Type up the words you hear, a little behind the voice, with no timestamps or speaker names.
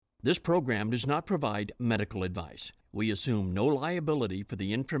This program does not provide medical advice. We assume no liability for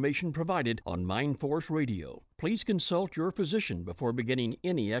the information provided on MindForce Radio. Please consult your physician before beginning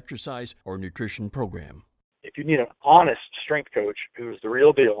any exercise or nutrition program. If you need an honest strength coach who's the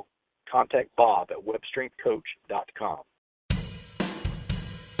real deal, contact Bob at webstrengthcoach.com.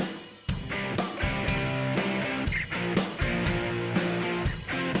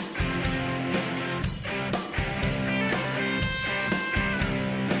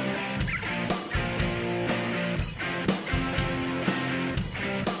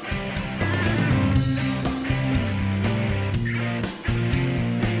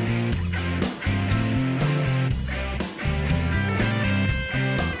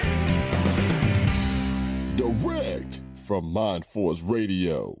 Direct from MindForce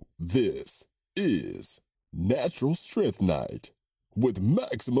Radio, this is Natural Strength Night with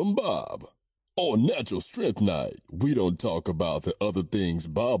Maximum Bob. On Natural Strength Night, we don't talk about the other things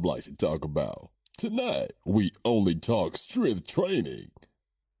Bob likes to talk about. Tonight, we only talk strength training.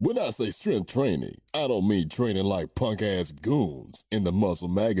 When I say strength training, I don't mean training like punk-ass goons in the muscle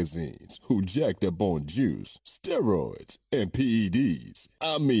magazines who jacked up on juice, steroids, and PEDs.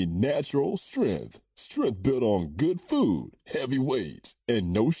 I mean natural strength. Strength built on good food, heavy weights,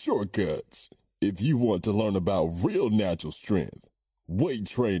 and no shortcuts. If you want to learn about real natural strength, weight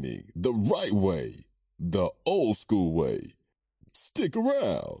training the right way, the old school way, stick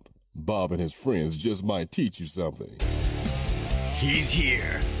around. Bob and his friends just might teach you something. He's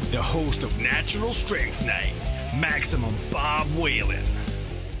here, the host of Natural Strength Night, Maximum Bob Whalen.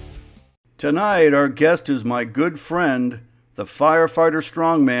 Tonight, our guest is my good friend, the firefighter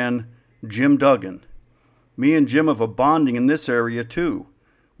strongman, Jim Duggan. Me and Jim have a bonding in this area, too.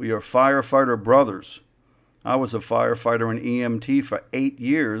 We are firefighter brothers. I was a firefighter in EMT for 8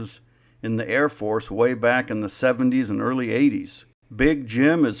 years in the Air Force way back in the 70s and early 80s. Big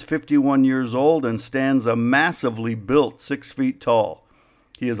Jim is 51 years old and stands a massively built 6 feet tall.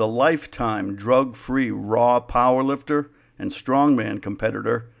 He is a lifetime drug-free raw powerlifter and strongman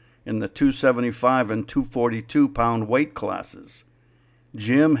competitor in the 275 and 242 pound weight classes.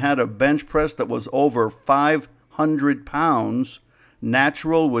 Jim had a bench press that was over 500 pounds,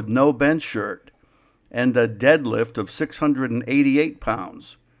 natural with no bench shirt, and a deadlift of 688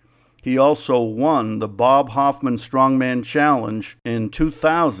 pounds. He also won the Bob Hoffman Strongman Challenge in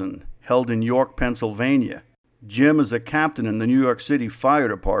 2000, held in York, Pennsylvania. Jim is a captain in the New York City Fire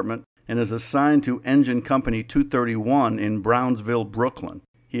Department and is assigned to Engine Company 231 in Brownsville, Brooklyn.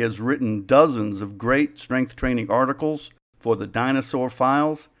 He has written dozens of great strength training articles for the Dinosaur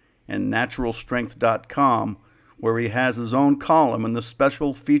Files and NaturalStrength.com, where he has his own column in the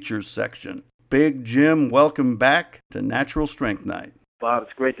Special Features section. Big Jim, welcome back to Natural Strength Night. Bob,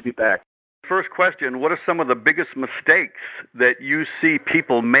 it's great to be back. First question, what are some of the biggest mistakes that you see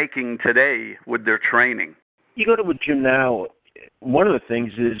people making today with their training? You go to a gym now, one of the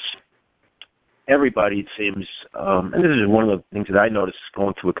things is everybody, it seems, and this is one of the things that I noticed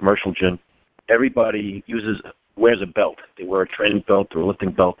going to a commercial gym, everybody wears a belt. They wear a training belt or a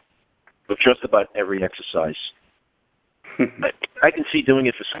lifting belt for just about every exercise. I can see doing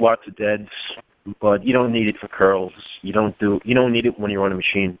it for squats or deads, but you don't need it for curls. You don't need it when you're on a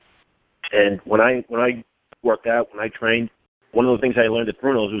machine. And when I worked out, when I trained, one of the things I learned at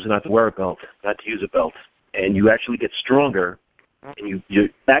Bruno's was not to wear a belt, not to use a belt. And you actually get stronger, and your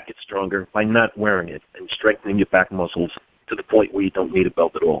back gets stronger by not wearing it and strengthening your back muscles to the point where you don't need a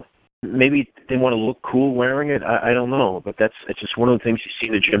belt at all. Maybe they want to look cool wearing it. I don't know, but it's just one of the things you see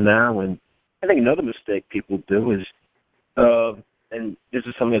in the gym now. And I think another mistake people do is, and this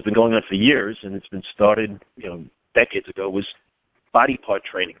is something that's been going on for years, and it's been started, decades ago, was body part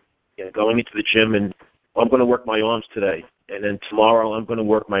training. Going into the gym and I'm going to work my arms today, and then tomorrow I'm going to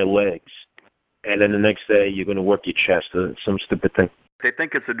work my legs, and then the next day you're going to work your chest, some stupid thing. They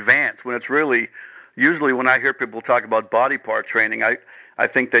think it's advanced when it's really, usually when I hear people talk about body part training, I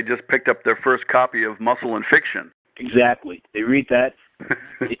think they just picked up their first copy of Muscle and Fiction. Exactly. They read that,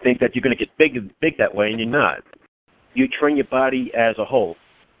 they think that you're going to get big that way, and you're not. You train your body as a whole.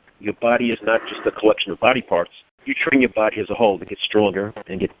 Your body is not just a collection of body parts. You train your body as a whole to get stronger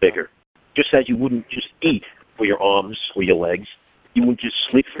and get bigger. Just as you wouldn't just eat for your arms or your legs, you wouldn't just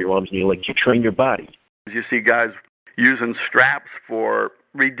sleep for your arms and your legs. You train your body. You see guys using straps for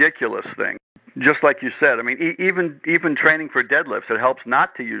ridiculous things. Just like you said, I mean, even training for deadlifts, it helps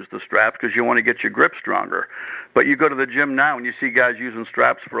not to use the straps because you want to get your grip stronger. But you go to the gym now and you see guys using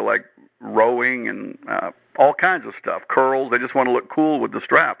straps for like rowing and all kinds of stuff, curls. They just want to look cool with the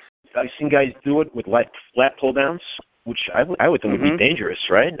straps. I've seen guys do it with like flat pull downs, which I would think would be dangerous,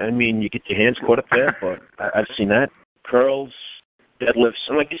 right? I mean, you get your hands caught up there, but I've seen that. Curls, deadlifts.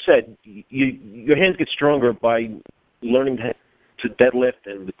 And like you said, your hands get stronger by learning to deadlift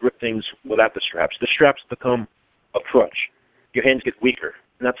and grip things without the straps. The straps become a crutch. Your hands get weaker.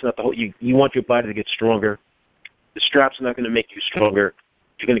 And that's not the whole. You want your body to get stronger. The straps are not going to make you stronger.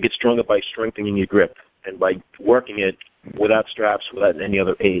 You're going to get stronger by strengthening your grip and by working it without straps, without any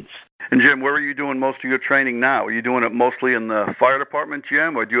other aids. And Jim, where are you doing most of your training now? Are you doing it mostly in the fire department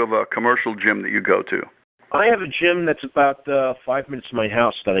gym, or do you have a commercial gym that you go to? I have a gym that's about 5 minutes from my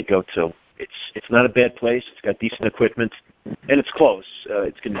house that I go to. It's not a bad place. It's got decent equipment, and it's close.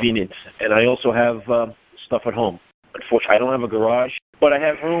 It's convenient. And I also have stuff at home. Unfortunately, I don't have a garage, but I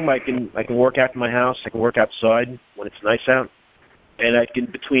have room. I can work out in my house. I can work outside when it's nice out, and I can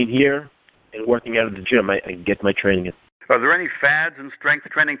between here and working out at the gym, I can get my training in. Are there any fads in strength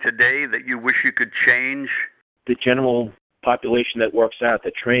training today that you wish you could change? The general population that works out,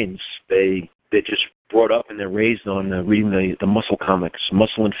 that trains, they're just brought up and they're raised on reading the muscle comics,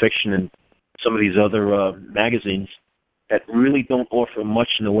 Muscle and Fiction, and some of these other magazines that really don't offer much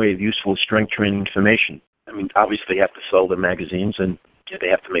in the way of useful strength training information. I mean, obviously they have to sell their magazines and they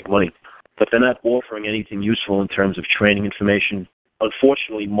have to make money, but they're not offering anything useful in terms of training information.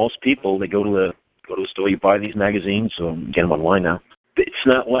 Unfortunately, most people, they go to the store, you buy these magazines, or get them online now. It's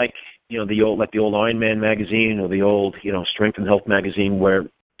not like, the old Iron Man magazine or the old, Strength and Health magazine, where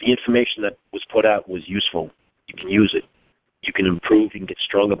the information that was put out was useful. You can use it. You can improve. You can get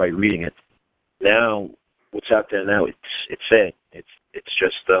stronger by reading it. Now, what's out there now, it's sad. It's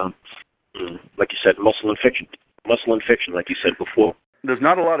just, like you said, muscle and fiction. Muscle and fiction, like you said before. There's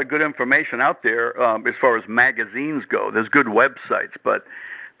not a lot of good information out there as far as magazines go. There's good websites, but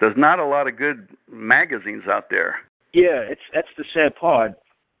there's not a lot of good magazines out there. Yeah, that's the sad part.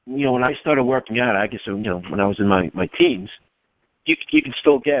 When I started working out, I guess, when I was in my teens, you can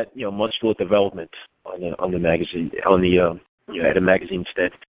still get, muscular development on the magazine, at a magazine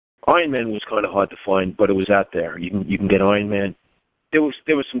stand. Iron Man was kind of hard to find, but it was out there. You can get Iron Man. There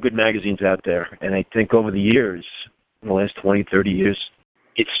was some good magazines out there, and I think over the years, in the last 20, 30 years,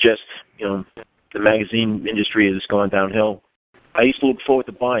 it's just, the magazine industry has gone downhill. I used to look forward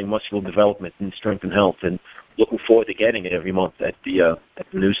to buying Muscular Development and Strength and Health, and looking forward to getting it every month at the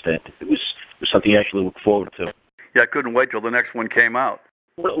newsstand. It was something I actually look forward to. Yeah, I couldn't wait till the next one came out.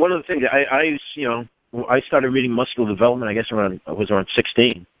 One of the things I started reading Muscular Development, I guess I was around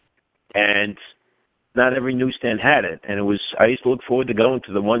 16, and not every newsstand had it, and I used to look forward to going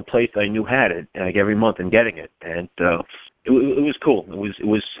to the one place that I knew had it, like every month, and getting it, and it was cool. It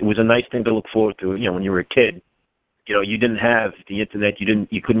was a nice thing to look forward to. When you were a kid, you didn't have the internet.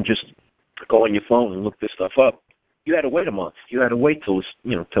 You couldn't just go on your phone and look this stuff up. You had to wait a month. You had to wait till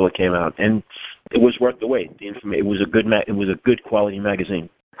it came out, and it was worth the wait. It was a good quality magazine.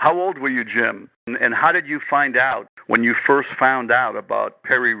 How old were you, Jim? And how did you find out when you first found out about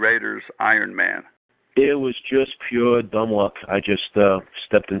Perry Rader's Iron Man? It was just pure dumb luck. I just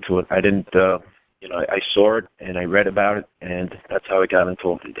stepped into it. I didn't, I saw it and I read about it, and that's how I got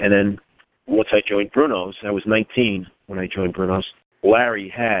into it. And then once I joined Bruno's, I was 19 when I joined Bruno's. Larry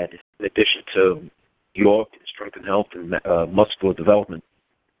had, in addition to York, Strength and Health, and Muscular Development,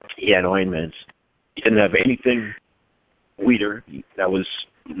 he had Ironmans. He didn't have anything Weeder that was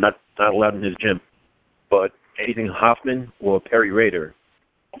not allowed in his gym, but anything Hoffman or Perry Rader,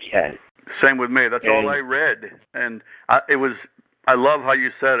 he had. Same with me. That's all I read, and I love how you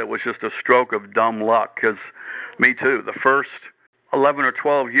said it was just a stroke of dumb luck, because me too. The first 11 or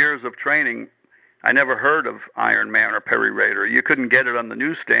 12 years of training, I never heard of Iron Man or Perry Rader. You couldn't get it on the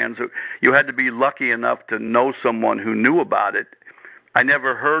newsstands. You had to be lucky enough to know someone who knew about it. I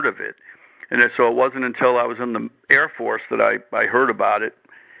never heard of it, and so it wasn't until I was in the Air Force that I heard about it,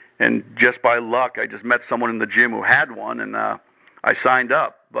 and just by luck, I just met someone in the gym who had one, and I signed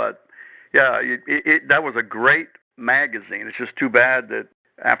up. But yeah, that was a great magazine. It's just too bad that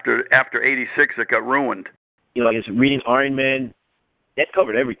after 86 it got ruined. Like I said, reading Iron Man, it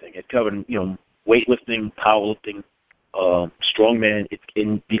covered everything. It covered, weightlifting, powerlifting, strongman.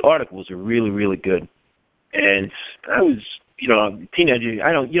 And the articles are really, really good. And I was, a teenager. You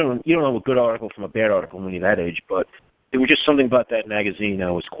don't know a good article from a bad article when you're that age. But there was just something about that magazine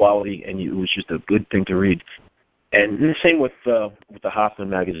that was quality, and it was just a good thing to read. And the same with the Hoffman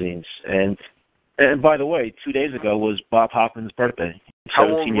magazines. And by the way, 2 days ago was Bob Hoffman's birthday. How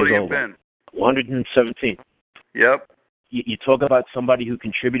old would he have been? 117. Yep. You talk about somebody who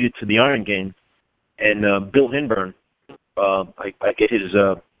contributed to the Iron Game, and Bill Hinburn, I get his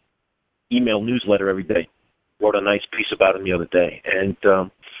email newsletter every day, wrote a nice piece about him the other day. And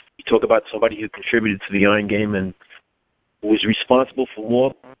you talk about somebody who contributed to the Iron Game and was responsible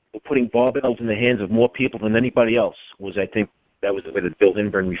for putting barbells in the hands of more people than anybody else, was, I think, That was the way that Bill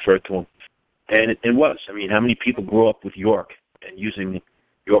Hinburn referred to him. And it was. I mean, how many people grew up with York and using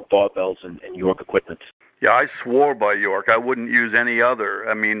York barbells and York equipment? Yeah, I swore by York. I wouldn't use any other.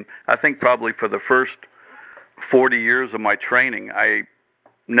 I mean, I think probably for the first 40 years of my training, I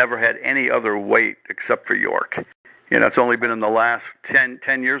never had any other weight except for York. You know, it's only been in the last 10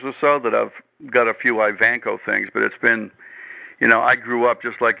 years or so that I've got a few Ivanko things, but it's been, you know, I grew up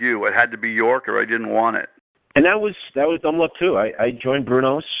just like you. It had to be York or I didn't want it. And that was dumb luck too. I joined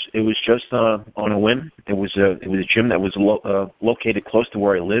Bruno's. It was just on a whim. It was a gym that was located close to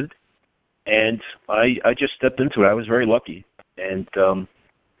where I lived, and I just stepped into it. I was very lucky, and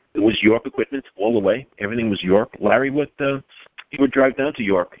it was York equipment all the way. Everything was York. Larry would drive down to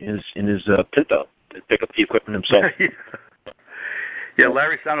York in his Pinto and pick up the equipment himself. Yeah,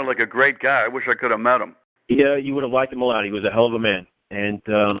 Larry sounded like a great guy. I wish I could have met him. Yeah, you would have liked him a lot. He was a hell of a man, and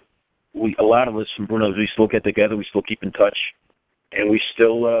a lot of us from Bruno's, we still get together. We still keep in touch, and we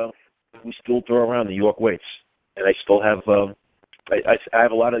still throw around the York weights. And I still have I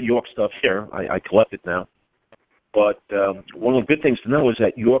have a lot of York stuff here. I collect it now. But one of the good things to know is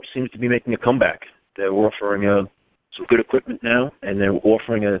that York seems to be making a comeback. They're offering some good equipment now, and they're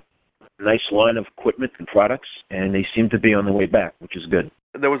offering a nice line of equipment and products, and they seem to be on the way back, which is good.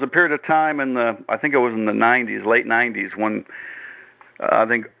 There was a period of time I think it was in the 90s, late 90s, when I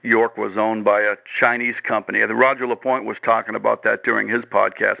think York was owned by a Chinese company. I think Roger LaPointe was talking about that during his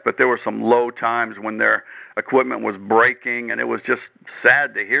podcast, but there were some low times when their equipment was breaking, and it was just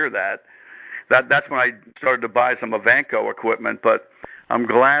sad to hear that. That's when I started to buy some Ivanko equipment, but I'm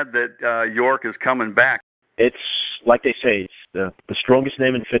glad that York is coming back. It's, like they say, it's the strongest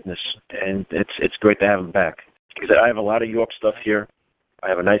name in fitness, and it's great to have them back. Because I have a lot of York stuff here. I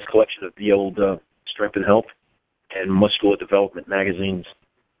have a nice collection of the old Strength and Health and Muscular Development magazines,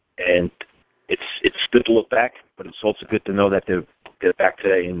 and it's good to look back, but it's also good to know that they're back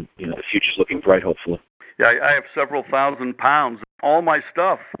today, and you know the future's looking bright, hopefully. Yeah, I have several thousand pounds. All my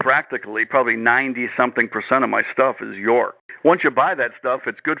stuff, practically, probably 90-something% of my stuff is York. Once you buy that stuff,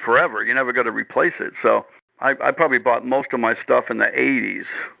 it's good forever. You never got to replace it. So I probably bought most of my stuff in the 80s,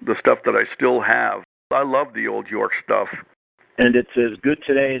 the stuff that I still have. I love the old York stuff. And it's as good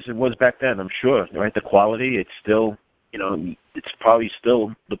today as it was back then, I'm sure, right? The quality, it's still, you know, it's probably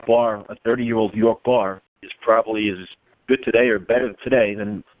still the bar, a 30-year-old York bar is probably as good today or better today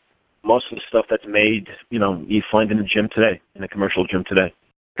than most of the stuff that's made, you know, you find in the gym today, in a commercial gym today.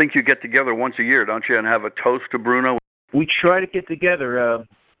 I think you get together once a year, don't you, and have a toast to Bruno? We try to get together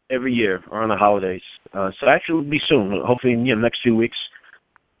every year around the holidays. So actually it'll be soon. Hopefully in the next few weeks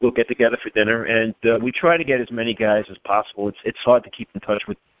we'll get together for dinner, and we try to get as many guys as possible. It's hard to keep in touch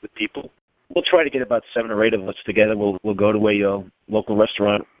with people. We'll try to get about 7 or 8 of us together. We'll go to a local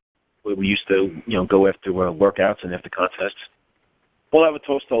restaurant where we used to, you know, go after workouts and after contests. We'll have a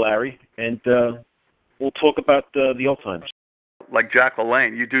toast to Larry, and we'll talk about the old times. Like Jack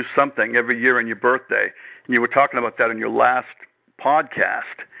LaLanne, you do something every year on your birthday, and you were talking about that in your last podcast.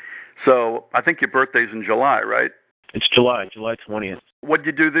 So I think your birthday's in July, right? It's July 20th. What did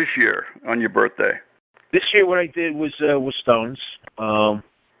you do this year on your birthday? This year what I did was stones. I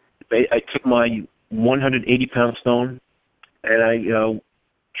took my 180-pound stone, and I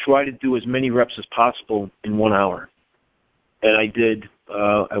tried to do as many reps as possible in 1 hour. And I did.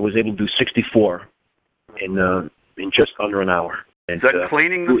 I was able to do 64 in just under an hour. And, is that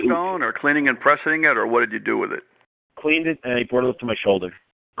cleaning the stone, or cleaning and pressing it, or what did you do with it? Cleaned it, and I brought it up to my shoulder.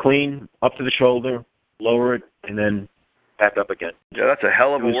 Clean, up to the shoulder, lower it, and then back up again. Yeah, that's a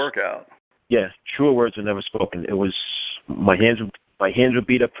hell of a workout. Yeah, truer words were never spoken. It was my hands were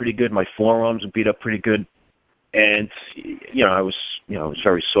beat up pretty good. My forearms were beat up pretty good, and I was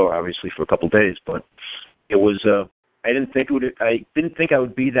very sore, obviously, for a couple of days. But it was. I didn't think I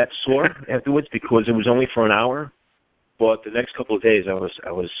would be that sore afterwards because it was only for an hour. But the next couple of days, I was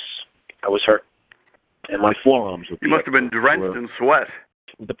hurt, and my forearms were beat up. You must have been drenched in sweat.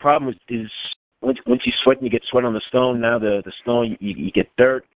 The problem is once you sweat and you get sweat on the stone. Now the stone, you get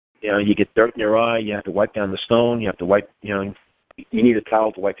dirt. You get dirt in your eye. You have to wipe down the stone. You have to wipe. You need a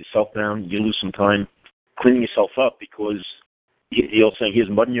towel to wipe yourself down. You lose some time cleaning yourself up because the old saying, "Here's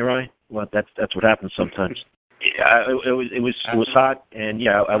mud in your eye." Well, that's what happens sometimes. Yeah, it was hot, and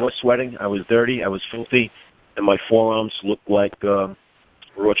yeah, I was sweating. I was dirty. I was filthy, and my forearms looked like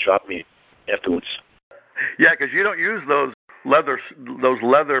raw chopped meat afterwards. Yeah, because you don't use those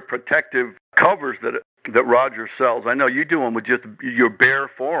leather protective covers that Roger sells. I know you do them with just your bare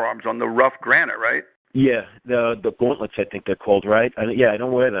forearms on the rough granite, right? Yeah, the gauntlets, I think they're called, right? I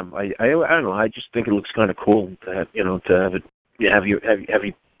don't wear them. I don't know. I just think it looks kind of cool to have have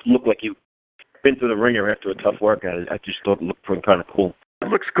you look like you been through the ringer after a tough workout. I just thought it looked pretty kind of cool. It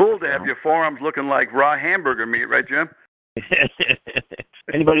looks cool to have your forearms looking like raw hamburger meat, right, Jim?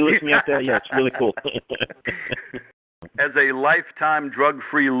 Anybody listening out there? Yeah, it's really cool. As a lifetime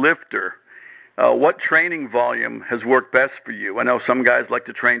drug-free lifter, what training volume has worked best for you? I know some guys like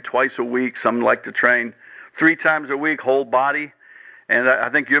to train twice a week. Some like to train 3 times a week, whole body. And I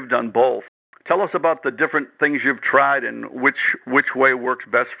think you've done both. Tell us about the different things you've tried and which way works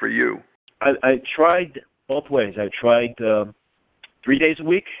best for you. I tried both ways. I tried 3 days a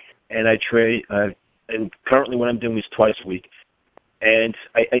week, and and currently what I'm doing is twice a week. And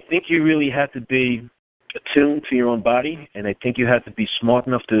I think you really have to be attuned to your own body, and I think you have to be smart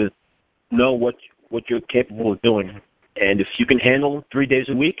enough to know what you're capable of doing. And if you can handle 3 days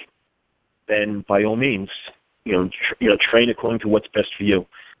a week, then by all means, train according to what's best for you.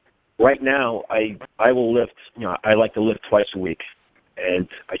 Right now, I will lift. I like to lift twice a week, and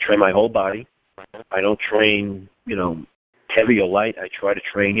I train my whole body. I don't train, heavy or light. I try to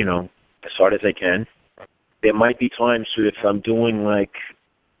train, as hard as I can. There might be times if I'm doing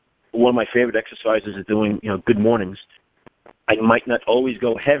one of my favorite exercises is doing, good mornings. I might not always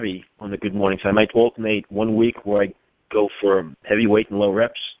go heavy on the good mornings. I might alternate 1 week where I go for heavy weight and low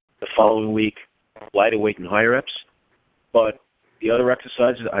reps. The following week, lighter weight and higher reps. But the other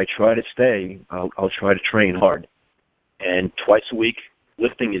exercises, I try to stay. I'll try to train hard. And twice a week,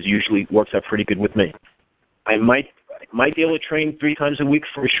 lifting usually works out pretty good with me. I might be able to train 3 times a week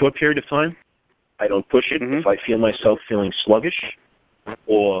for a short period of time. I don't push it. If I feel myself feeling sluggish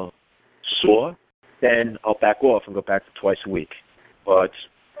or sore, then I'll back off and go back to twice a week. But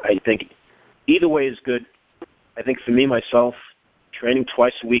I think either way is good. I think for me, myself, training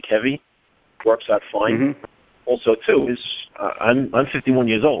twice a week heavy works out fine. Also, too, is I'm 51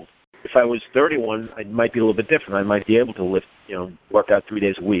 years old. If I was 31, I might be a little bit different. I might be able to lift, work out 3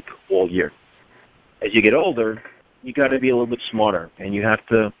 days a week all year. As you get older, you got to be a little bit smarter, and you have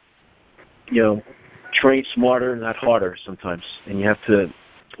to, train smarter, not harder sometimes. And you have to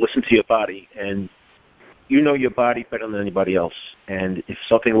listen to your body, and you know your body better than anybody else. And if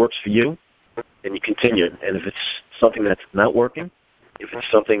something works for you, then you continue. And if it's something that's not working, if it's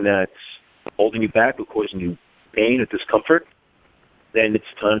something that's holding you back or causing you pain or discomfort, then it's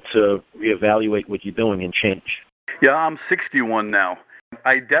time to reevaluate what you're doing and change. Yeah, I'm 61 now.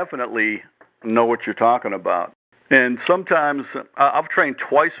 I definitely know what you're talking about. And sometimes I've trained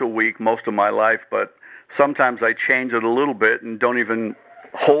twice a week most of my life, but sometimes I change it a little bit and don't even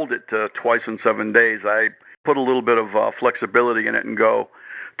hold it to twice in 7 days. I put a little bit of flexibility in it and go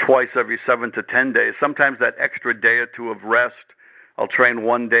twice every 7 to 10 days. Sometimes that extra day or two of rest, I'll train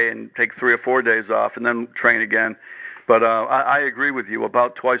 1 day and take 3 or 4 days off and then train again. But I agree with you.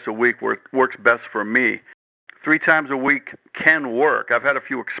 About twice a week works best for me. 3 times a week can work. I've had a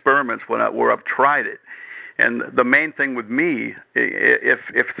few experiments where I've tried it. And the main thing with me,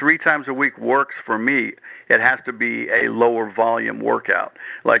 if 3 times a week works for me, it has to be a lower volume workout.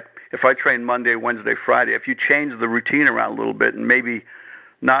 Like if I train Monday, Wednesday, Friday, if you change the routine around a little bit and maybe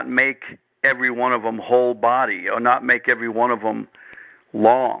not make every one of them whole body or not make every one of them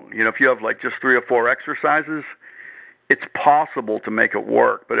long. If you have just 3 or 4 exercises, it's possible to make it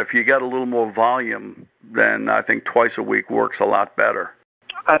work. But if you got a little more volume, then I think twice a week works a lot better.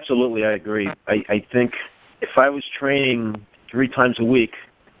 Absolutely, I agree. I think if I was training 3 times a week,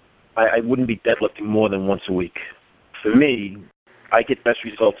 I wouldn't be deadlifting more than once a week. For me, I get best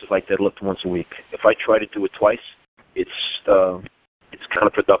results if I deadlift once a week. If I try to do it twice, it's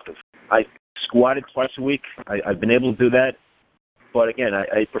counterproductive. I squatted twice a week. I've been able to do that, but again,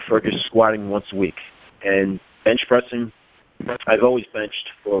 I prefer just squatting once a week. And bench pressing, I've always benched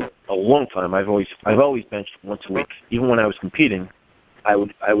for a long time. I've always benched once a week. Even when I was competing, I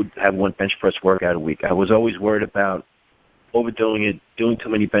would have 1 bench press workout a week. I was always worried about overdoing it, doing too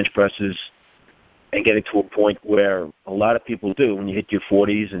many bench presses, and getting to a point where a lot of people do when you hit your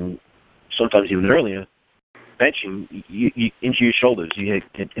 40s and sometimes even earlier. Benching, you injure your shoulders. You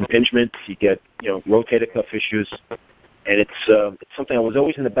get impingement. You get rotator cuff issues, and it's something I was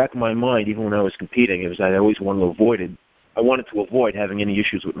always in the back of my mind, even when I was competing. I always wanted to avoid it. I wanted to avoid having any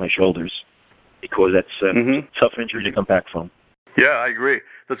issues with my shoulders because that's a tough injury to come back from. Yeah, I agree.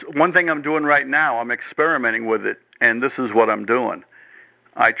 That's one thing I'm doing right now. I'm experimenting with it, and this is what I'm doing.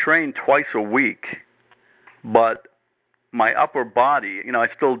 I train twice a week, but my upper body, I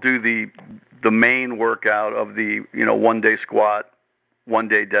still do the main workout of the 1 day squat, 1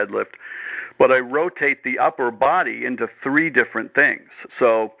 day deadlift, but I rotate the upper body into 3 different things.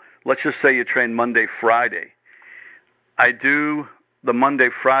 So let's just say you train Monday, Friday. I do the Monday,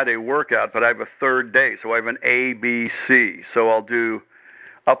 Friday workout, but I have a 3rd day, so I have an A, B, C. So I'll do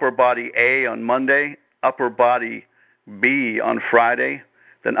upper body A on Monday, upper body B on Friday,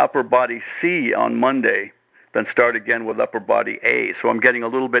 then upper body C on Monday, then start again with upper body A. So I'm getting a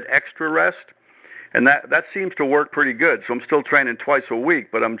little bit extra rest, and that seems to work pretty good. So I'm still training twice a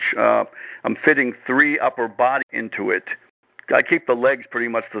week, but I'm fitting 3 upper body into it. I keep the legs pretty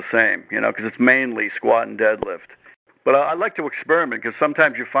much the same, because it's mainly squat and deadlift. But I like to experiment because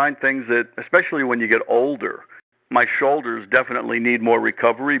sometimes you find things that, especially when you get older, my shoulders definitely need more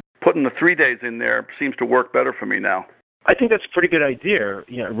recovery. Putting the 3 days in there seems to work better for me now. I think that's a pretty good idea,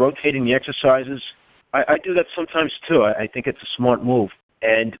 rotating the exercises. I do that sometimes too. I think it's a smart move.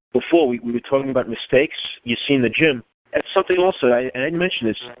 And before, we were talking about mistakes you see in the gym. That's something also, and I didn't mention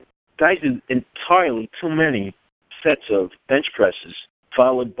this, guys do entirely too many sets of bench presses,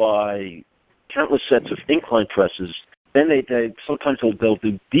 followed by countless sets of incline presses. Then they sometimes they'll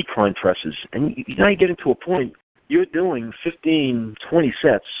do decline presses. And now you get into a point, you're doing 15, 20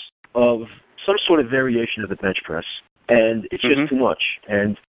 sets of some sort of variation of the bench press. And it's just too much.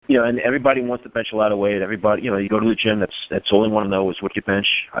 And and everybody wants to bench a lot of weight. Everybody, you go to the gym, that's all they want to know is what you bench.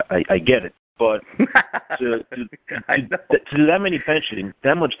 I get it. But to do that many benching,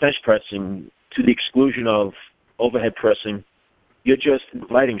 that much bench pressing to the exclusion of overhead pressing, you're just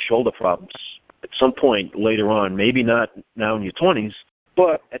inviting shoulder problems at some point later on. Maybe not now in your 20s,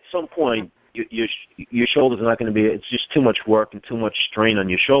 but at some point your shoulders are not going to be. It's just too much work and too much strain on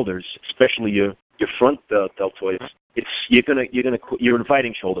your shoulders, especially your front deltoids. You're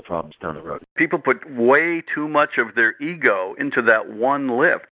inviting shoulder problems down the road. People put way too much of their ego into that one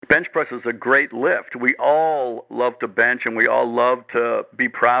lift. Bench press is a great lift. We all love to bench and we all love to be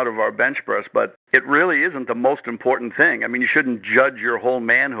proud of our bench press, but it really isn't the most important thing. I mean, you shouldn't judge your whole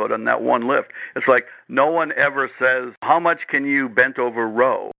manhood on that one lift. It's like no one ever says, how much can you bent over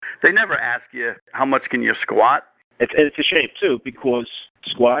row? They never ask you, how much can you squat? It's a shame, too, because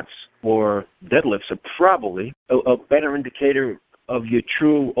squats or deadlifts are probably a better indicator of your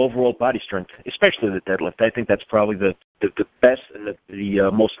true overall body strength, especially the deadlift. I think that's probably the best and the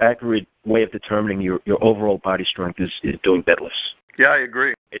most accurate way of determining your overall body strength is doing deadlifts. Yeah, I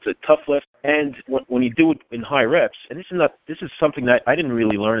agree. It's a tough lift, and when you do it in high reps, and this is something that I didn't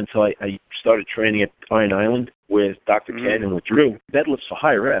really learn until I started training at Iron Island with Dr. Ken and with Drew. Deadlifts for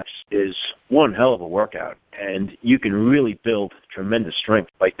high reps is one hell of a workout, and you can really build tremendous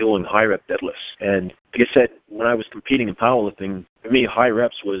strength by doing high rep deadlifts. And like I said, when I was competing in powerlifting, for me, high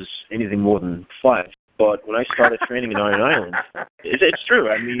reps was anything more than 5. But when I started training in Iron Island, it's true.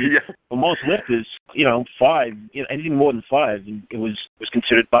 I mean, for most lifters, 5, anything more than 5, it was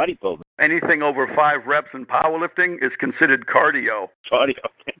considered bodybuilding. Anything over 5 reps in powerlifting is considered cardio.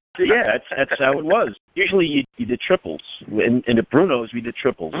 Yeah, that's how it was. Usually you did triples. In the Brunos, we did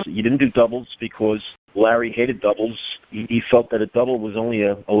triples. You didn't do doubles because Larry hated doubles. He felt that a double was only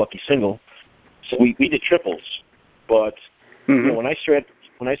a lucky single. So we did triples. But when I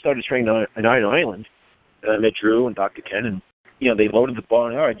started training in Iron Island, I met Drew and Dr. Ken, and they loaded the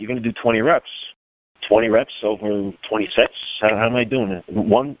bar. And, all right, you're going to do 20 reps. 20 reps over 20 sets. How am I doing it?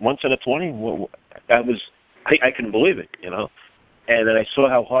 One set of 20? I couldn't believe it, And then I saw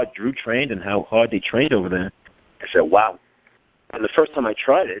how hard Drew trained and how hard they trained over there. I said, wow. And the first time I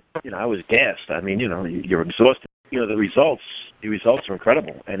tried it, I was gassed. I mean, you're exhausted. The results are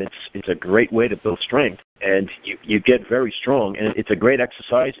incredible, and it's a great way to build strength, and you get very strong, and it's a great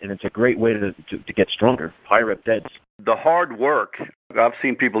exercise, and it's a great way to get stronger. High rep deads. The hard work, I've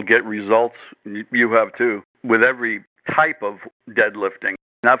seen people get results, you have too, with every type of deadlifting.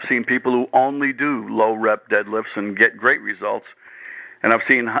 And I've seen people who only do low rep deadlifts and get great results, and I've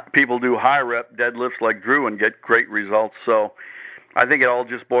seen people do high rep deadlifts like Drew and get great results. So I think it all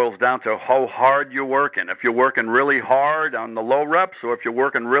just boils down to how hard you're working. If you're working really hard on the low reps, or if you're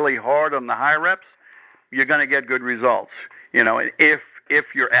working really hard on the high reps, you're going to get good results. If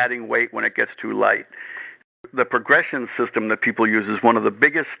you're adding weight when it gets too light. The progression system that people use is one of the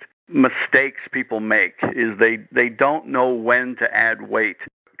biggest mistakes people make. Is they don't know when to add weight.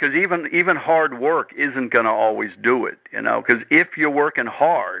 Because even hard work isn't going to always do it. Because if you're working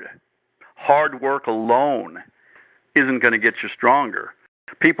hard work alone isn't going to get you stronger.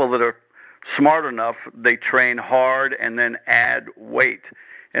 People that are smart enough, they train hard and then add weight.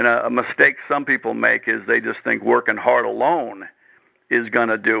 And a mistake some people make is they just think working hard alone is going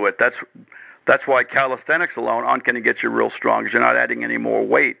to do it. That's why calisthenics alone aren't going to get you real strong, because you're not adding any more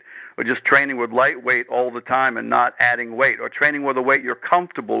weight. Or just training with light weight all the time and not adding weight. Or training with a weight you're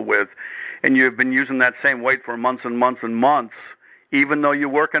comfortable with, and you've been using that same weight for months and months and months, even though you're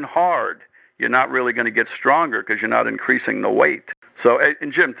working hard. You're not really going to get stronger because you're not increasing the weight. So,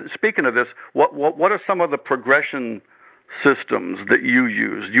 and Jim, speaking of this, what are some of the progression systems that you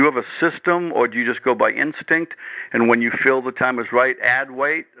use? Do you have a system, or do you just go by instinct, and when you feel the time is right, add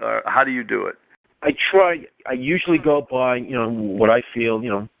weight? How do you do it? I usually go by, what I feel,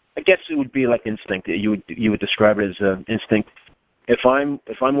 I guess it would be like instinct. You would describe it as instinct. If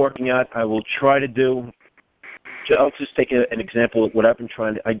I'm working out, I will try to do. I'll just take an example of what I've been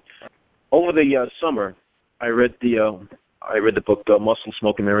trying to. Over the summer, I read the book Muscle,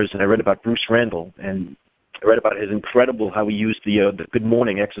 Smoke and Mirrors, and I read about Bruce Randall, and I read about his incredible how he used the Good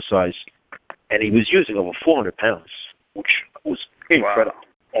Morning exercise, and he was using over 400 pounds, which was incredible.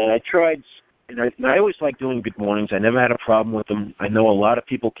 Wow. And I tried. And I always like doing good mornings. I never had a problem with them. I know a lot of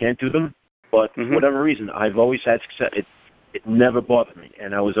people can't do them, but for whatever reason, I've always had success. It never bothered me,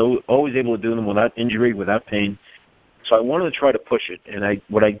 and I was always able to do them without injury, without pain. So I wanted to try to push it, and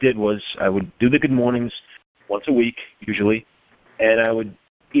what I did was I would do the good mornings once a week, usually, and I would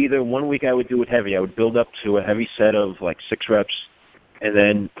either one week I would do it heavy. I would build up to a heavy set of like 6 reps, and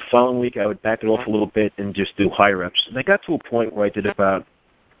then the following week I would back it off a little bit and just do high reps. And I got to a point where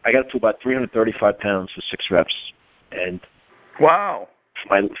I got to about 335 pounds for 6 reps. And wow.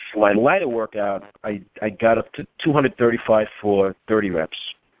 For my lighter workout, I got up to 235 for 30 reps.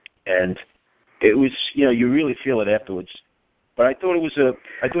 And it was, you really feel it afterwards. But I thought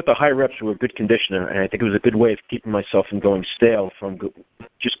the high reps were a good conditioner, and I think it was a good way of keeping myself from going stale from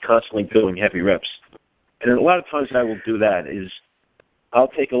just constantly doing heavy reps. And a lot of times I will do that is I'll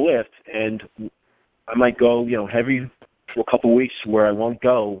take a lift, and I might go, heavy for a couple of weeks where I won't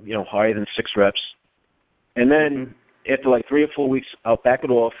go, higher than 6 reps. And then after like 3 or 4 weeks, I'll back it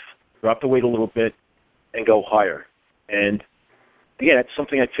off, drop the weight a little bit, and go higher. And again, that's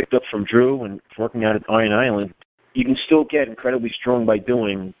something I picked up from Drew and working out at Iron Island. You can still get incredibly strong by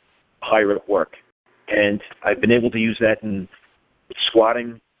doing high rep work. And I've been able to use that in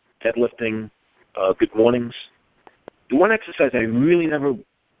squatting, deadlifting, good mornings. The one exercise I really never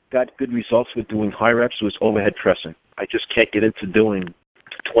got good results with doing high reps was overhead pressing. I just can't get into doing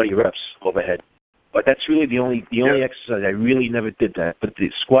 20 reps overhead. But that's really the only exercise I really never did that. But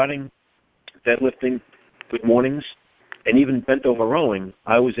the squatting, deadlifting, good mornings, and even bent over rowing,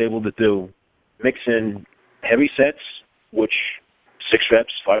 I was able to mix in heavy sets, which 6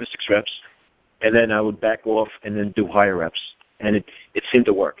 reps, 5 or 6 reps, and then I would back off and then do higher reps. And it seemed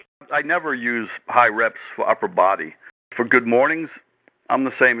to work. I never use high reps for upper body. For good mornings, I'm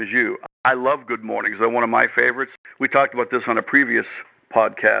the same as you. I love good mornings. They're one of my favorites. We talked about this on a previous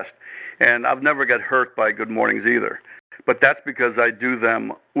podcast, and I've never got hurt by good mornings either. But that's because I do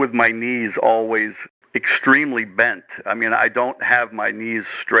them with my knees always extremely bent. I mean, I don't have my knees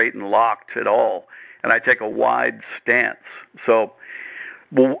straight and locked at all, and I take a wide stance. So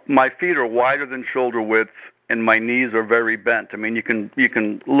my feet are wider than shoulder width, and my knees are very bent. I mean, you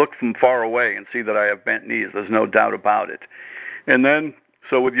can look from far away and see that I have bent knees. There's no doubt about it. And then,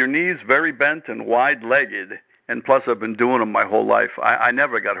 so with your knees very bent and wide-legged, and plus I've been doing them my whole life, I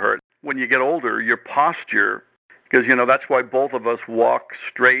never got hurt. When you get older, your posture, because, that's why both of us walk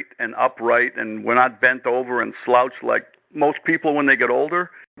straight and upright, and we're not bent over and slouched like most people when they get older.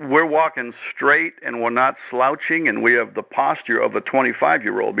 We're walking straight, and we're not slouching, and we have the posture of a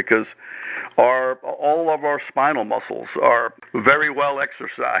 25-year-old because all of our spinal muscles are very well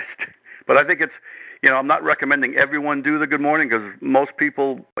exercised. But I think it's, I'm not recommending everyone do the good morning because most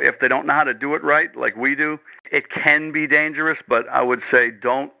people, if they don't know how to do it right, like we do, it can be dangerous, but I would say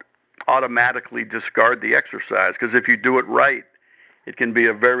don't automatically discard the exercise because if you do it right, it can be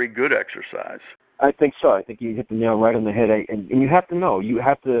a very good exercise. I think so. I think you hit the nail right on the head. And you have to know. You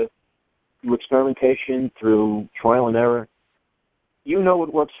have to do experimentation through trial and error. You know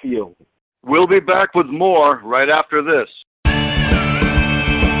what works for you. We'll be back with more right after this.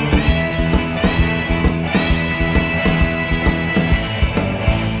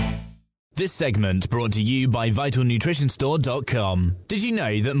 This segment brought to you by VitalNutritionStore.com. Did you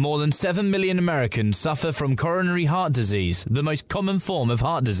know that more than 7 million Americans suffer from coronary heart disease, the most common form of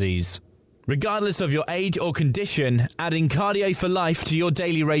heart disease? Regardless of your age or condition, adding Cardio for Life to your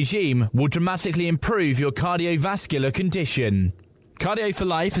daily regime will dramatically improve your cardiovascular condition. Cardio for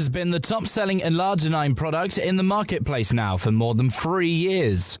Life has been the top-selling L-arginine product in the marketplace now for more than 3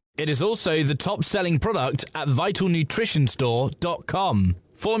 years. It is also the top-selling product at VitalNutritionStore.com.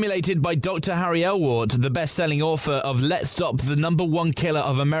 Formulated by Dr. Harry Elwart, the best-selling author of Let's Stop the #1 Killer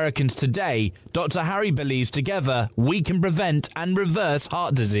of Americans Today, Dr. Harry believes together we can prevent and reverse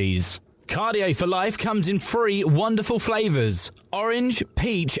heart disease. Cardio for Life comes in 3 wonderful flavors: orange,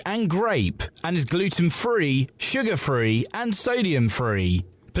 peach, and grape, and is gluten-free, sugar-free, and sodium-free.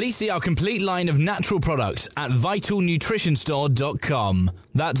 Please see our complete line of natural products at vitalnutritionstore.com.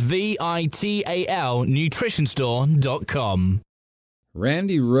 That's VITAL nutritionstore.com.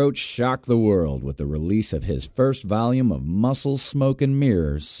 Randy Roach shocked the world with the release of his first volume of Muscle, Smoke, and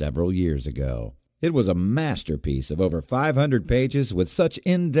Mirrors several years ago. It was a masterpiece of over 500 pages with such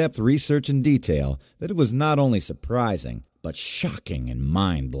in-depth research and detail that it was not only surprising, but shocking and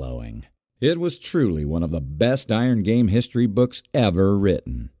mind-blowing. It was truly one of the best Iron Game history books ever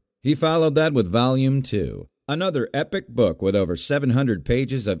written. He followed that with Volume 2, another epic book with over 700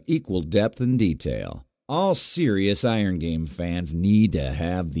 pages of equal depth and detail. All serious Iron Game fans need to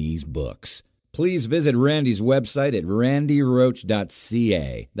have these books. Please visit Randy's website at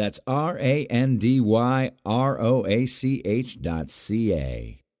randyroach.ca. That's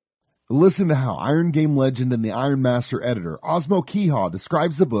RANDYROACH.ca. Listen to how Iron Game legend and the Iron Master editor Osmo Keehaw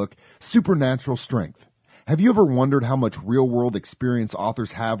describes the book Supernatural Strength. Have you ever wondered how much real-world experience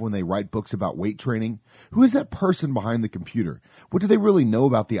authors have when they write books about weight training? Who is that person behind the computer? What do they really know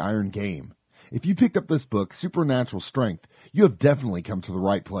about the Iron Game? If you picked up this book, Supernatural Strength, you have definitely come to the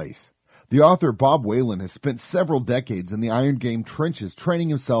right place. The author, Bob Whalen, has spent several decades in the Iron Game trenches training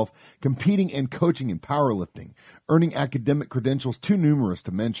himself, competing and coaching in powerlifting, earning academic credentials too numerous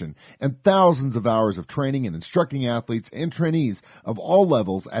to mention, and thousands of hours of training and instructing athletes and trainees of all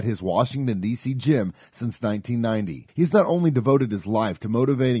levels at his Washington, D.C. gym since 1990. He's not only devoted his life to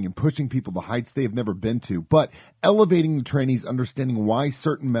motivating and pushing people to heights they have never been to, but elevating the trainees' understanding why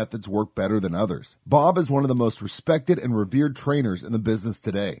certain methods work better than others. Bob is one of the most respected and revered trainers in the business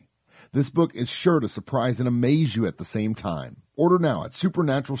today. This book is sure to surprise and amaze you at the same time. Order now at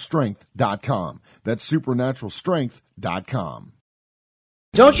supernaturalstrength.com. That's supernaturalstrength.com.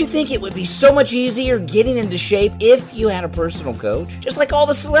 Don't you think it would be so much easier getting into shape if you had a personal coach? Just like all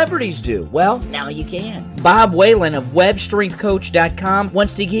the celebrities do. Well, now you can. Bob Whalen of webstrengthcoach.com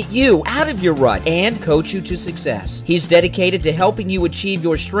wants to get you out of your rut and coach you to success. He's dedicated to helping you achieve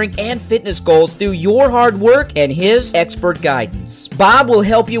your strength and fitness goals through your hard work and his expert guidance. Bob will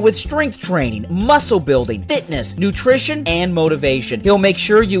help you with strength training, muscle building, fitness, nutrition, and motivation. He'll make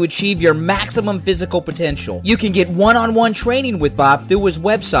sure you achieve your maximum physical potential. You can get one-on-one training with Bob through his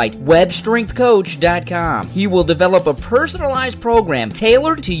website, webstrengthcoach.com. He will develop a personalized program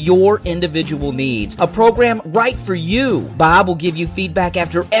tailored to your individual needs, a program right for you. Bob will give you feedback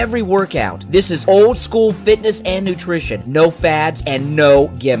after every workout. This is old school fitness and nutrition, no fads and no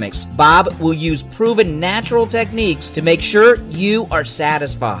gimmicks. Bob will use proven natural techniques to make sure you are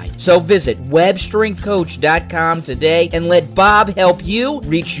satisfied. So visit webstrengthcoach.com today and let Bob help you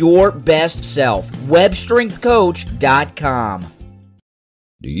reach your best self. webstrengthcoach.com.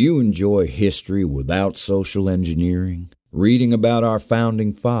 Do you enjoy history without social engineering? Reading about our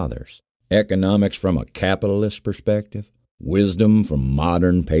founding fathers? Economics from a capitalist perspective? Wisdom from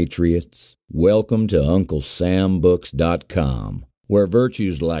modern patriots? Welcome to UncleSamBooks.com, where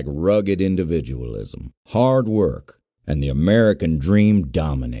virtues like rugged individualism, hard work, and the American dream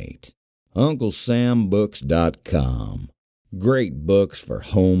dominate. UncleSamBooks.com. Great books for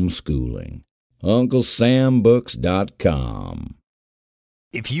homeschooling. UncleSamBooks.com.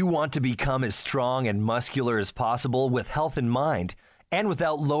 If you want to become as strong and muscular as possible with health in mind, and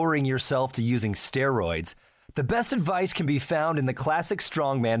without lowering yourself to using steroids, the best advice can be found in the classic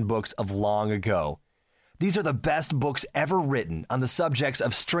strongman books of long ago. These are the best books ever written on the subjects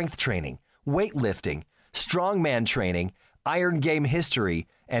of strength training, weightlifting, strongman training, Iron Game history,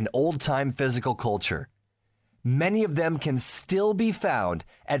 and old-time physical culture. Many of them can still be found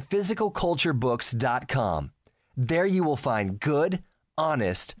at physicalculturebooks.com. There you will find good,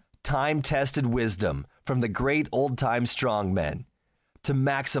 honest, time-tested wisdom from the great old-time strongmen. To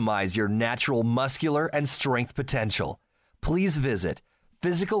maximize your natural muscular and strength potential, please visit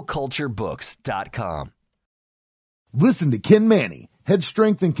physicalculturebooks.com. Listen to Ken Manny, head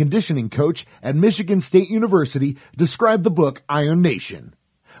strength and conditioning coach at Michigan State University, describe the book Iron Nation.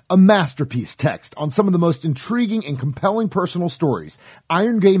 A masterpiece text on some of the most intriguing and compelling personal stories,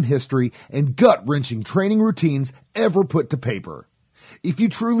 Iron Game history, and gut-wrenching training routines ever put to paper. If you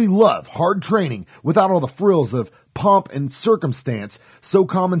truly love hard training without all the frills of pomp and circumstance so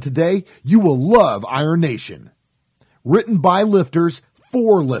common today, you will love Iron Nation. Written by lifters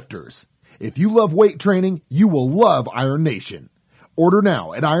for lifters. If you love weight training, you will love Iron Nation. Order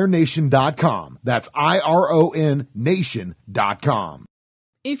now at ironnation.com. That's IRON Nation.com.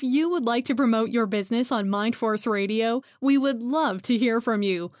 If you would like to promote your business on MindForce Radio, we would love to hear from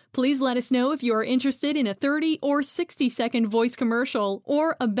you. Please let us know if you are interested in a 30 or 60-second voice commercial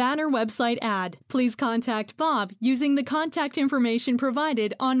or a banner website ad. Please contact Bob using the contact information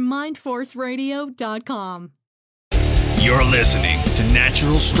provided on mindforceradio.com. You're listening to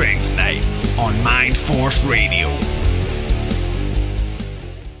Natural Strength Night on Mind Force Radio.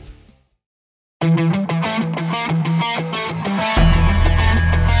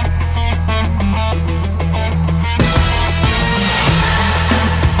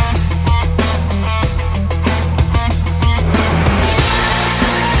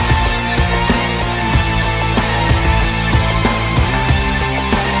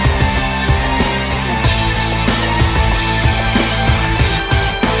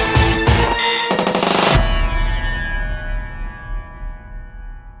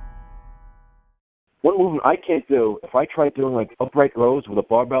 One movement I can't do, if I try doing like upright rows with a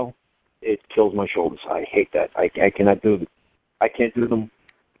barbell, it kills my shoulders. I hate that. I cannot do it. I can't do them.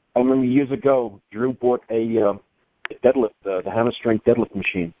 I remember years ago, Drew bought a deadlift, the hammer strength deadlift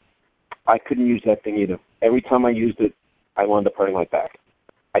machine. I couldn't use that thing either. Every time I used it, I wound up hurting my back.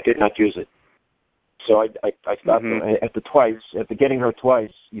 I did not use it. So I stopped. After getting hurt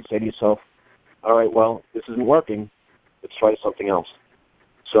twice, you say to yourself, all right, well, this isn't working. Let's try something else.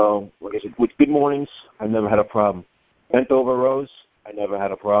 So, like I said, with good mornings, I never had a problem. Bent over rows, I never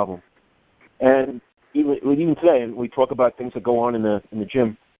had a problem. And even today, we talk about things that go on in the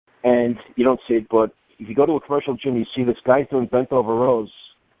gym, and you don't see it, but if you go to a commercial gym, you see this guys doing bent over rows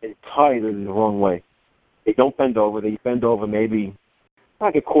entirely the wrong way. They don't bend over. They bend over maybe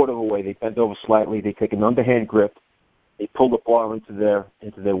like a quarter of a way. They bend over slightly. They take an underhand grip. They pull the bar into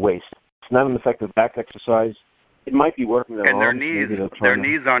their waist. It's not an effective back exercise. It might be working their arms. Their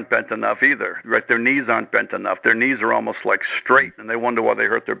knees aren't bent enough either, right? Their knees aren't bent enough. Their knees are almost like straight, and they wonder why they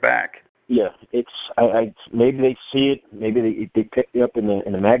hurt their back. Yeah, it's maybe they see it, maybe they picked it up in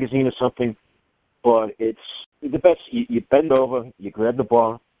a magazine or something, but it's the best. You bend over, you grab the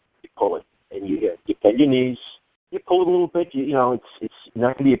bar, you pull it, and you bend your knees, you pull it a little bit. It's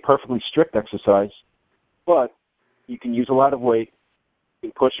not going to be a perfectly strict exercise, but you can use a lot of weight,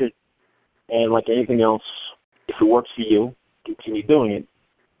 you can push it, and like anything else, if it works for you, continue doing it.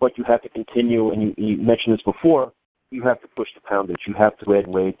 But you have to continue, and you mentioned this before, you have to push the poundage. You have to add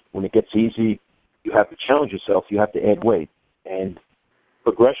weight. When it gets easy, you have to challenge yourself. You have to add weight. And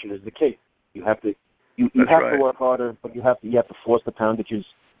progression is the key. You have to to work harder, but you have to force the poundages.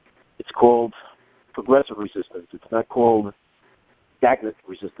 It's called progressive resistance. It's not called stagnant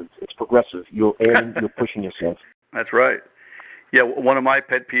resistance. It's progressive. You're pushing yourself. That's right. Yeah, one of my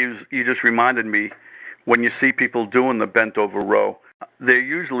pet peeves, you just reminded me, when you see people doing the bent over row, they're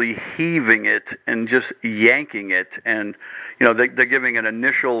usually heaving it and just yanking it, and they're giving an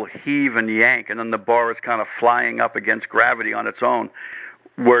initial heave and yank, and then the bar is kind of flying up against gravity on its own,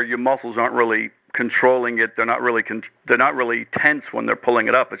 where your muscles aren't really controlling it. They're not really tense when they're pulling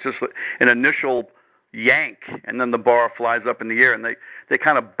it up. It's just an initial yank, and then the bar flies up in the air, and they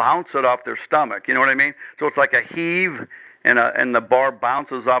kind of bounce it off their stomach. You know what I mean? So it's like a heave, and the bar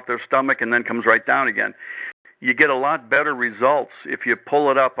bounces off their stomach and then comes right down again. You get a lot better results if you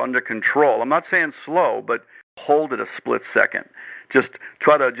pull it up under control. I'm not saying slow, but hold it a split second. Just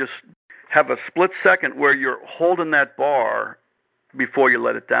try to have a split second where you're holding that bar before you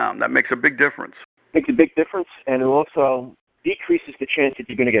let it down. That makes a big difference. Makes a big difference, and it also decreases the chance that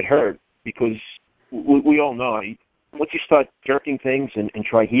you're going to get hurt, because we all know once you start jerking things and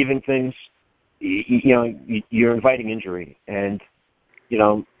try heaving things, you're inviting injury, and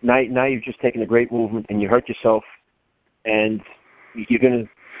now you've just taken a great movement and you hurt yourself, and you're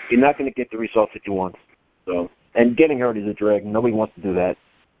not going to get the results that you want. So, and getting hurt is a drag. Nobody wants to do that.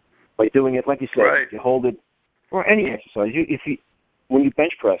 By doing it, like you said, right. You hold it, or any exercise. When you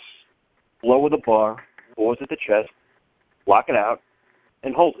bench press, lower the bar, pause at the chest, lock it out,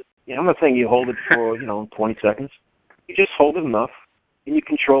 and hold it. I'm not saying you hold it for 20 seconds. You just hold it enough, and you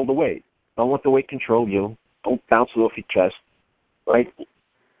control the weight. Don't let the weight control you. Don't bounce it off your chest, right? It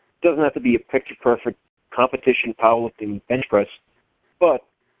doesn't have to be a picture-perfect competition powerlifting bench press, but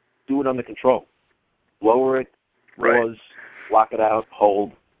do it under control. Lower it, pause, lock it out,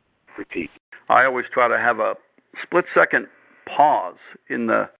 hold, repeat. I always try to have a split-second pause in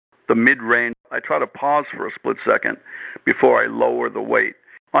the mid-range. I try to pause for a split second before I lower the weight.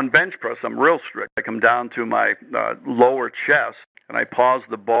 On bench press, I'm real strict. I come down to my lower chest, and I pause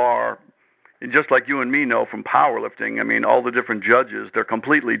the bar. And just like you and me know from powerlifting, I mean, all the different judges, they're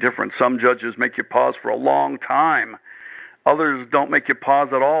completely different. Some judges make you pause for a long time. Others don't make you pause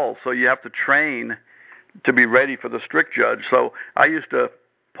at all. So you have to train to be ready for the strict judge. So I used to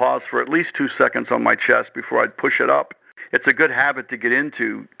pause for at least 2 seconds on my chest before I'd push it up. It's a good habit to get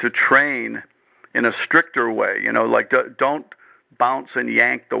into, to train in a stricter way. Like don't bounce and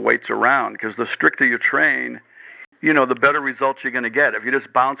yank the weights around, because the stricter you train, the better results you're going to get. If you're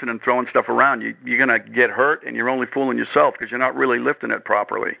just bouncing and throwing stuff around, you're going to get hurt, and you're only fooling yourself because you're not really lifting it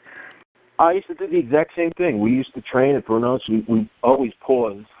properly. I used to do the exact same thing. We used to train at Bruno's. We always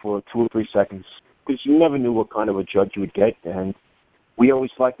paused for 2 or 3 seconds because you never knew what kind of a judge you would get, and we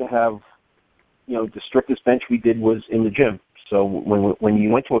always liked to have, the strictest bench we did was in the gym. So when you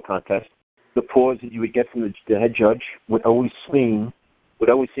went to a contest, the pause that you would get from the head judge would always seem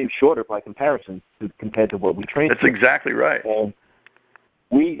shorter by comparison compared to what we trained. That's exactly right. And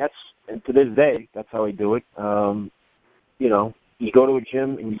and to this day, that's how I do it. You go to a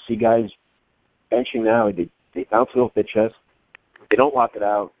gym and you see guys benching now. They bounce it off their chest. They don't lock it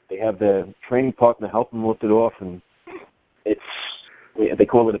out. They have their training partner help them lift it off, and they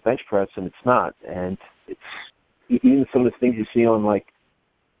call it a bench press, and it's not. And it's even some of the things you see on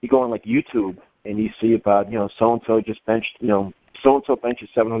you go on YouTube and you see about so and so just benched so and so benches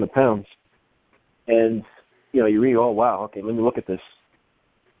 700 pounds, and you read, oh wow, okay, let me look at this.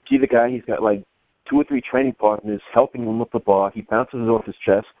 See the guy, he's got 2 or 3 training partners helping him lift the bar. He bounces it off his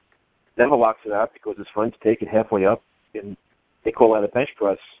chest, never locks it out because his friends take it halfway up, and they call that a bench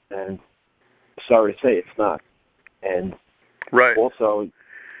press. And sorry to say, it's not. And right. Also,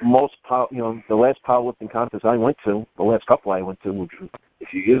 the last powerlifting contest I went to, the last couple I went to, which was a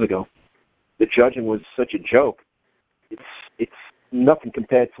few years ago, the judging was such a joke. It's nothing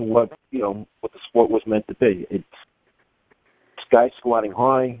compared to what the sport was meant to be. It's guys squatting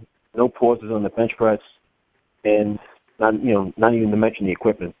high, no pauses on the bench press, and not even to mention the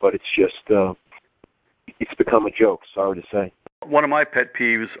equipment. But it's just it's become a joke. Sorry to say. One of my pet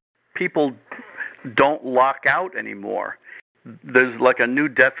peeves: people don't lock out anymore. There's a new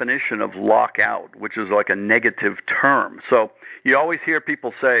definition of lockout, which is a negative term. So you always hear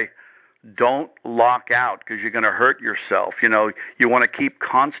people say, don't lock out because you're going to hurt yourself. You want to keep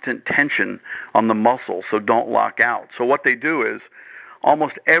constant tension on the muscle, so don't lock out. So what they do is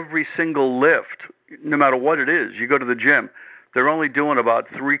almost every single lift, no matter what it is, you go to the gym, they're only doing about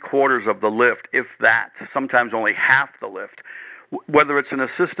 3/4 of the lift, if that, sometimes only half the lift. Whether it's an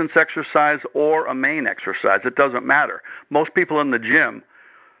assistance exercise or a main exercise, it doesn't matter. Most people in the gym,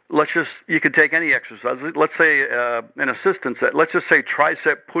 you could take any exercise. Let's say an assistance, let's just say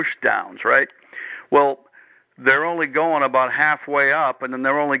tricep push downs, right? Well, they're only going about halfway up, and then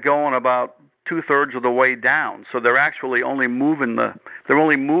they're only going about 2/3 of the way down. So they're actually only moving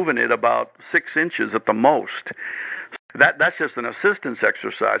it about 6 inches at the most. That's just an assistance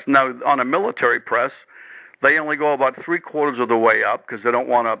exercise. Now, on a military press, they only go about 3/4 of the way up because they don't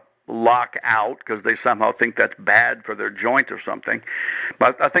want to lock out because they somehow think that's bad for their joint or something.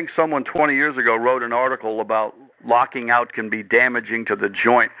 But I think someone 20 years ago wrote an article about locking out can be damaging to the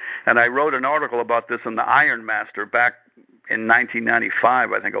joint. And I wrote an article about this in the Iron Master back in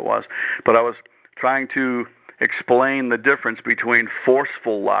 1995, I think it was. But I was trying to explain the difference between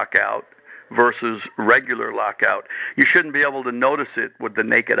forceful lockout versus regular lockout. You shouldn't be able to notice it with the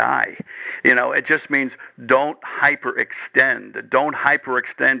naked eye. It just means don't hyperextend. Don't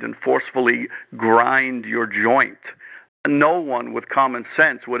hyperextend and forcefully grind your joint. No one with common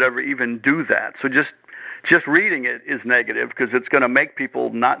sense would ever even do that. So just reading it is negative because it's going to make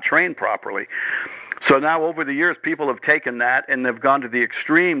people not train properly. So now over the years, people have taken that and they've gone to the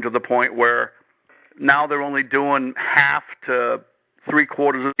extreme to the point where now they're only doing half to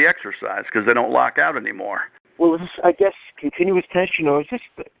 3/4 of the exercise because they don't lock out anymore. Well, I guess continuous tension, or is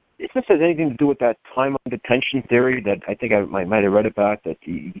this has anything to do with that time under tension theory that I think I might have read about, that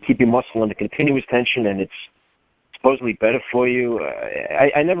you keep your muscle under continuous tension and it's supposedly better for you?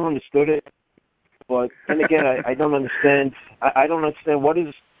 I never understood it, but then again, I don't understand. I don't understand what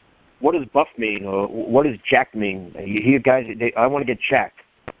does buff mean, or what does jacked mean? You hear guys, I want to get jacked.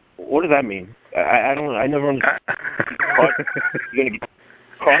 What does that mean? I don't know. I never understood. You're going to get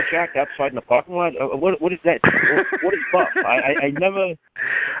carjacked outside in the parking lot? What is that? What is buff? I never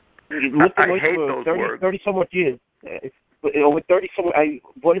looked at it for 30 somewhat years. With 30 somewhat,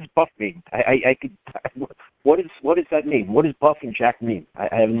 what does buff mean? What does that mean? What does buff and jack mean?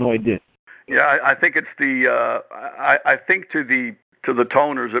 I have no idea. Yeah, I think it's I think to the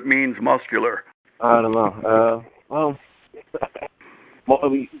toners it means muscular. I don't know.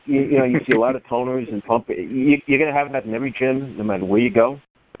 You see a lot of toners and pump. You're going to have that in every gym, no matter where you go.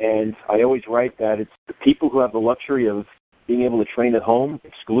 And I always write that it's the people who have the luxury of being able to train at home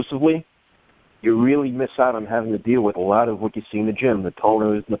exclusively, you really miss out on having to deal with a lot of what you see in the gym, the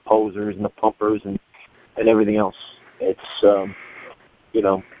toners and the posers and the pumpers and everything else. It's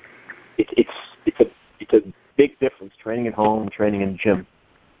it's a big difference training at home and training in the gym.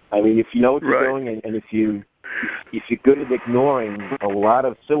 I mean, if you know what you're doing and if you're good at ignoring a lot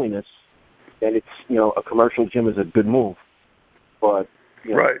of silliness, then it's, a commercial gym is a good move. But,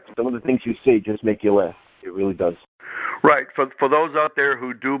 some of the things you say just make you laugh. It really does. Right. For those out there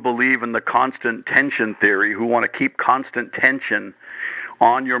who do believe in the constant tension theory, who want to keep constant tension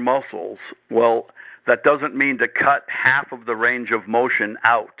on your muscles, well, that doesn't mean to cut half of the range of motion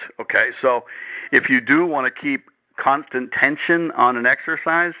out, okay? So if you do want to keep constant tension on an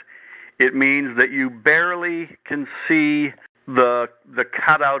exercise, it means that you barely can see the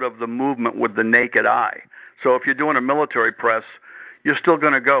cutout of the movement with the naked eye. So if you're doing a military press, you're still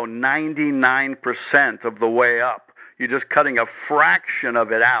going to go 99% of the way up. You're just cutting a fraction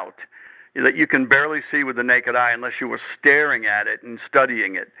of it out that you can barely see with the naked eye unless you were staring at it and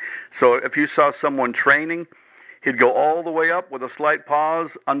studying it. So if you saw someone training, he'd go all the way up with a slight pause,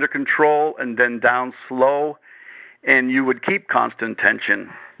 under control, and then down slow, and you would keep constant tension,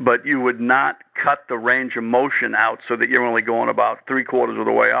 but you would not cut the range of motion out so that you're only going about 3/4 of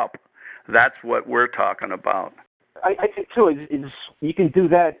the way up. That's what we're talking about. I think, too, is you can do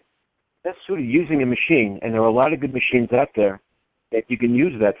that. That's sort of using a machine, and there are a lot of good machines out there that you can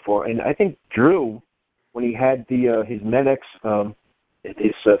use that for. And I think Drew, when he had his MedX,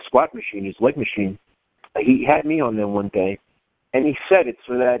 his squat machine, his leg machine, he had me on there one day, and he said it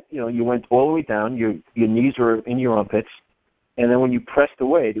so that, you went all the way down, your knees were in your armpits, and then when you pressed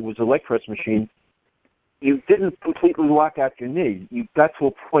away, it was a leg press machine, you didn't completely lock out your knee. You got to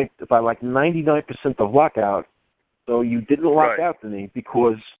a point about like 99% of lockout, so you didn't lock out the knee,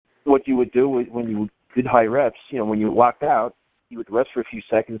 because what you would do when you did high reps, when you locked out, you would rest for a few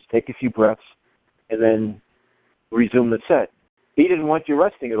seconds, take a few breaths, and then resume the set. He didn't want you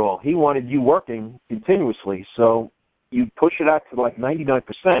resting at all. He wanted you working continuously. So you push it out to like 99%.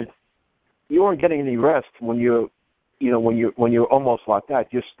 You weren't getting any rest when you're almost locked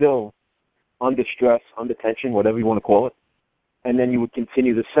out. You're still under stress, under tension, whatever you want to call it. And then you would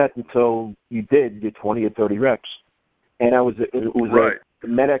continue the set until you did your 20 or 30 reps. And it was a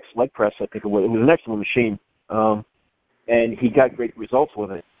MedX leg press, I think it was. It was an excellent machine. And he got great results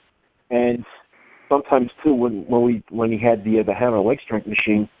with it. And sometimes too, when he had the hammer leg strength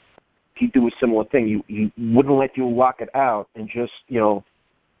machine, he'd do a similar thing. He wouldn't let you lock it out and just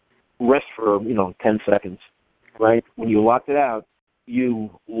rest for 10 seconds, right? When you locked it out,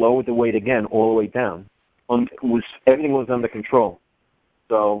 you lowered the weight again all the way down. Everything was under control.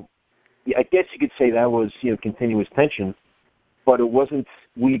 So I guess you could say that was continuous tension, but it wasn't.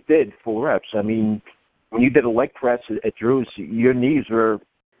 We did full reps. I mean, when you did a leg press at Drew's, your knees were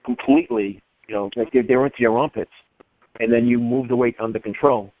completely, like they were into your armpits, and then you moved the weight under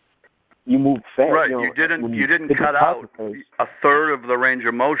control. You moved fast. Right. You didn't cut out a third of the range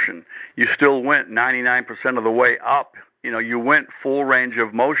of motion. You still went 99% of the way up. You went full range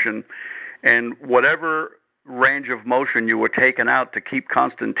of motion, and whatever range of motion you were taking out to keep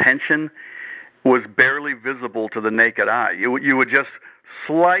constant tension was barely visible to the naked eye. You were just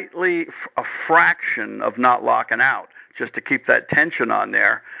slightly a fraction of not locking out, just to keep that tension on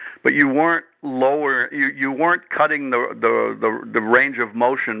there, but you weren't you weren't cutting the range of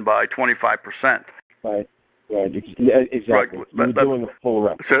motion by 25%. Right, exactly. Right. You're doing a full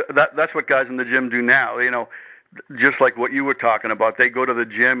rep. So that's what guys in the gym do now. Just like what you were talking about, they go to the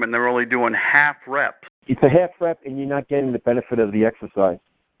gym and they're only doing half reps. It's a half rep, and you're not getting the benefit of the exercise.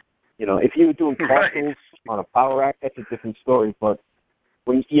 If you were doing cartwheels on a power rack, that's a different story. But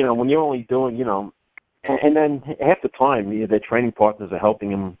when you're only doing, and then half the time their training partners are helping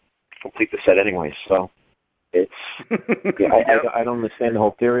them complete the set anyway. So it's I don't understand the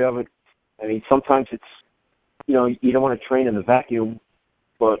whole theory of it. I mean, sometimes it's you don't want to train in the vacuum,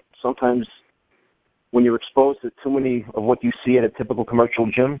 but sometimes when you're exposed to too many of what you see at a typical commercial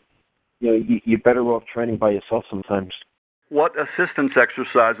gym, you're better off training by yourself sometimes. What assistance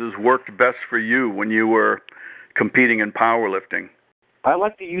exercises worked best for you when you were competing in powerlifting? I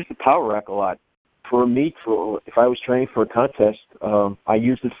like to use the power rack a lot. For a meet, if I was training for a contest, I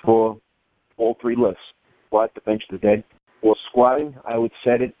used it for all three lifts: squat, the bench, the dead. For squatting, I would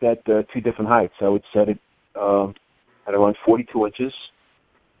set it at two different heights. I would set it at around 42 inches,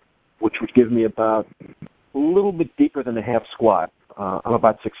 which would give me about a little bit deeper than a half squat. I'm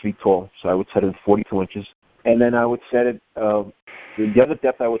about 6 feet tall, so I would set it at 42 inches. And then I would set it, the other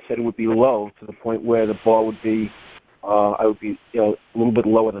depth I would set it would be low, to the point where the bar would be, I would be a little bit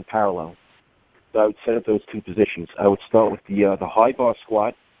lower than parallel. So I would set up those two positions. I would start with the high bar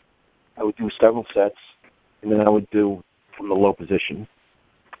squat. I would do several sets, and then I would do from the low position.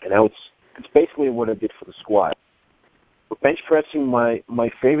 And it's basically what I did for the squat. For bench pressing, my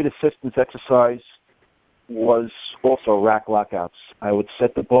favorite assistance exercise was also rack lockouts. I would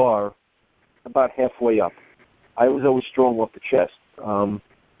set the bar about halfway up. I was always strong off the chest.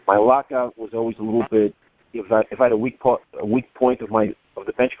 My lockout was always a little bit. If I had a weak point of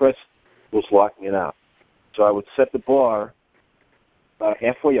the bench press, it was locking it out. So I would set the bar about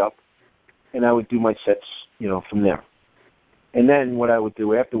halfway up, and I would do my sets, from there. And then what I would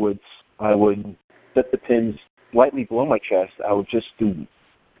do afterwards, I would set the pins slightly below my chest. I would just do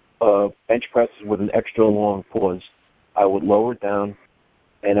bench presses with an extra long pause. I would lower it down,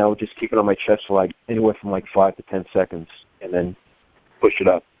 and I would just keep it on my chest for anywhere from 5 to 10 seconds, and then push it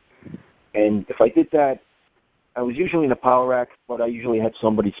up. And if I did that, I was usually in a power rack, but I usually had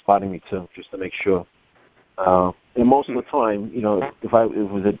somebody spotting me too, just to make sure. And most of the time, if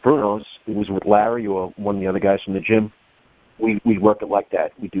it was at Bruno's, it was with Larry or one of the other guys from the gym. We'd work it like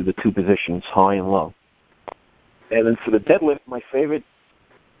that. We do the two positions, high and low. And then for the deadlift, my favorite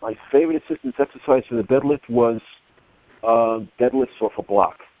assistance exercise for the deadlift was deadlifts off a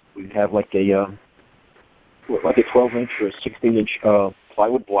block. We'd have a 12-inch or a 16-inch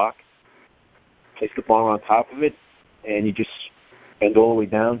plywood block. Place the bar on top of it, and you just bend all the way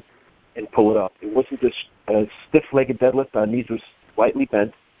down and pull it up. It wasn't just a stiff-legged deadlift. Our knees were slightly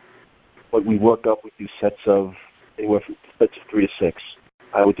bent, but we work up. We do sets of anywhere from 3 to 6.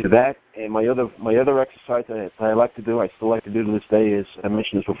 I would do that, and my other exercise that I like to do, I still like to do to this day, is I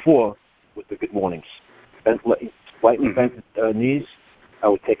mentioned this before, with the good mornings. Slightly bent knees. I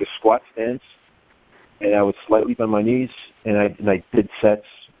would take a squat stance, and I would slightly bend my knees, and I did sets.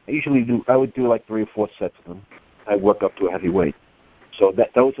 I would do 3 or 4 sets of them. I work up to a heavy weight. So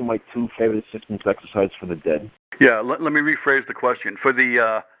those are my two favorite assistance exercises for the dead. Yeah, let me rephrase the question. For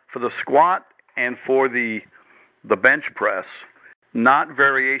the squat and for the bench press, not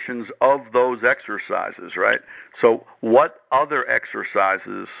variations of those exercises, right? So what other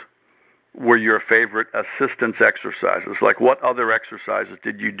exercises were your favorite assistance exercises? What other exercises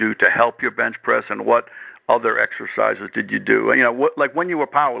did you do to help your bench press, and what other exercises did you do? When you were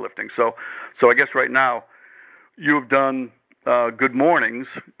powerlifting. So I guess right now you've done good mornings,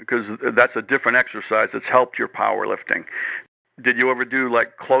 because that's a different exercise that's helped your powerlifting. Did you ever do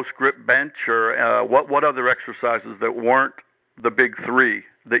close grip bench, or what other exercises that weren't the big three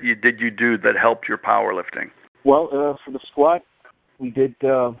that you do that helped your powerlifting? Well, for the squat, we did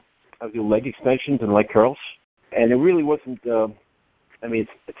I do leg extensions and leg curls, and it really wasn't.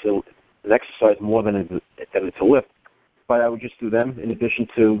 It's an exercise more than it's a lift, but I would just do them in addition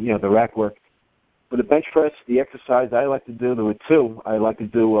to the rack work. For the bench press, the exercise I like to do, there were two. I like to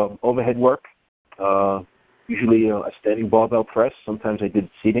do overhead work, usually a standing barbell press. Sometimes I did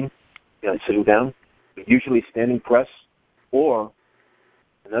seating, sitting down, but usually standing press. Or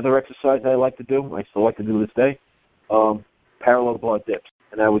another exercise I like to do, I still like to do this day, parallel bar dips,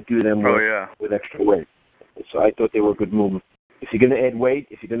 and I would do them with extra weight. So I thought they were a good movement. If you're going to add weight,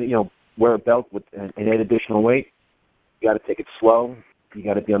 if you're going to wear a belt and add additional weight, you got to take it slow. You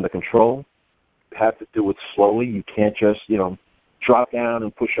got to be under control. You have to do it slowly. You can't just drop down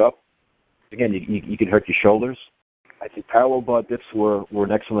and push up. Again, you can hurt your shoulders. I think parallel bar dips were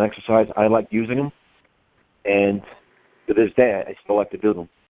an excellent exercise. I like using them, and to this day, I still like to do them.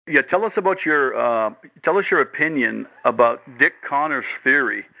 Yeah, tell us your opinion about Dick Connor's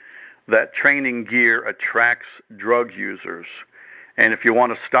theory that training gear attracts drug users, and if you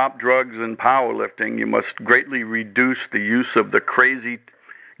want to stop drugs in powerlifting, you must greatly reduce the use of the crazy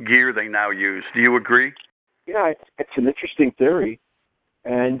gear they now use. Do you agree? Yeah, it's an interesting theory,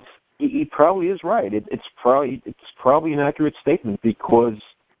 and he probably is right. It's probably an accurate statement, because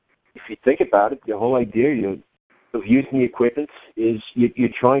if you think about it, the whole idea of using the equipment is you're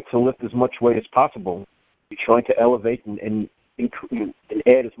trying to lift as much weight as possible. You're trying to elevate and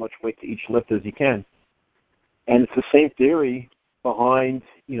add as much weight to each lift as you can. And it's the same theory behind,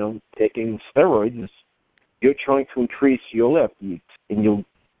 taking steroids. You're trying to increase your lift, and you'll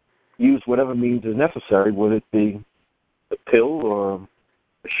use whatever means is necessary, whether it be a pill or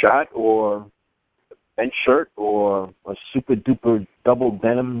a shot or a bench shirt or a super duper double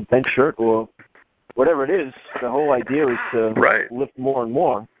denim bench shirt or whatever it is. The whole idea is to lift more and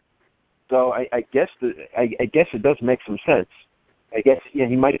more. So I guess it does make some sense. I guess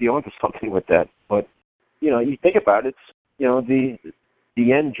he might be onto something with that. But you think about it, the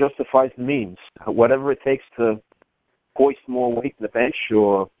end justifies the means. Whatever it takes to hoist more weight in the bench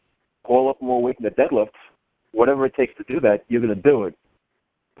or haul up more weight in the deadlift, whatever it takes to do that, you're going to do it.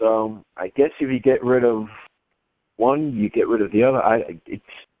 So I guess if you get rid of one, you get rid of the other.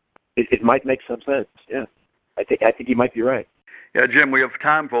 It might make some sense. Yeah, I think you might be right. Yeah, Jim, we have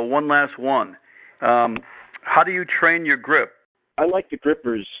time for one last one. How do you train your grip? I like the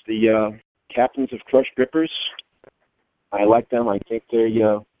grippers, the Captains of Crush grippers. I like them. I think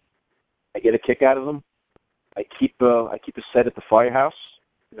I get a kick out of them. I keep a set at the firehouse.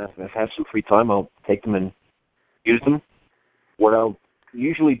 if I have some free time, I'll take them and use them. What I'll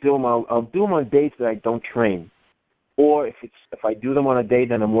usually do them, I'll do them on days that I don't train, or if I do them on a day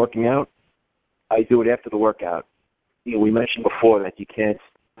that I'm working out, I do it after the workout. We mentioned before that it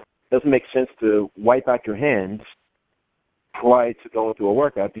doesn't make sense to wipe out your hands prior to going through a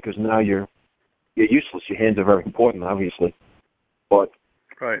workout, because now you're useless. Your hands are very important, obviously. But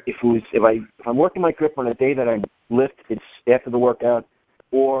right. if I'm working my grip on a day that I lift, it's after the workout,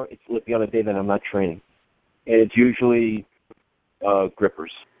 or it's lifting on a day that I'm not training, and it's usually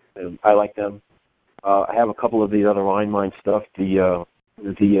grippers. And I like them. I have a couple of the other line mine stuff. The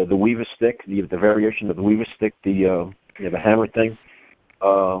Weaver stick, the variation of the Weaver stick, the hammer thing,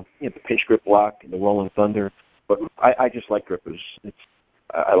 the pinch grip block, the Rolling Thunder. But I just like grippers.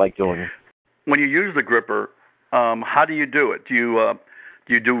 I like doing it. When you use the gripper, how do you do it? Do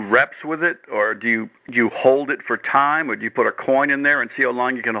you do reps with it, or do you hold it for time, or do you put a coin in there and see how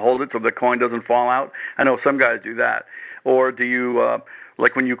long you can hold it so the coin doesn't fall out? I know some guys do that. Or do you,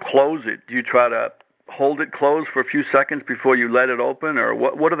 like when you close it, do you try to hold it closed for a few seconds before you let it open, or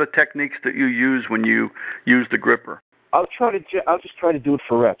what are the techniques that you use when you use the gripper? I'll just try to do it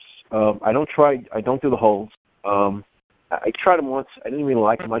for reps. I don't do the holds. I tried them once. I didn't really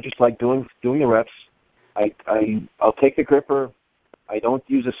like them. I just like doing the reps. I'll take the gripper. I don't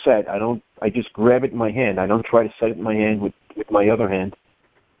use a set. I just grab it in my hand. I don't try to set it in my hand with my other hand.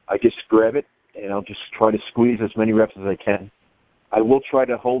 I just grab it, and I'll just try to squeeze as many reps as I can. I will try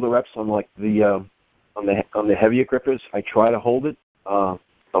to hold the reps on on the heavier grippers. I try to hold it.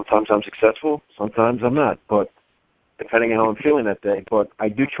 Sometimes I'm successful. Sometimes I'm not. But depending on how I'm feeling that day. But I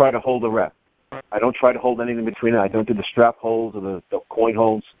do try to hold a rep. I don't try to hold anything between it. I don't do the strap holds or the coin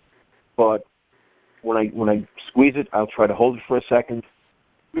holds. But when I squeeze it, I'll try to hold it for a second,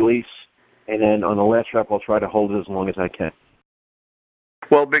 release, and then on the last rep, I'll try to hold it as long as I can.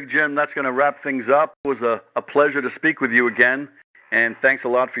 Well, Big Jim, that's going to wrap things up. It was a pleasure to speak with you again, and thanks a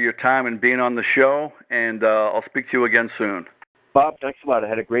lot for your time and being on the show, and I'll speak to you again soon. Bob, thanks a lot. I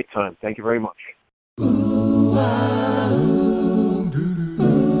had a great time. Thank you very much.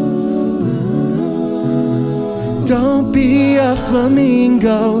 Don't be a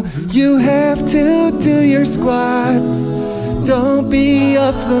flamingo, you have to do your squats. Don't be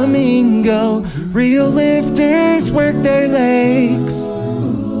a flamingo, real lifters work their legs.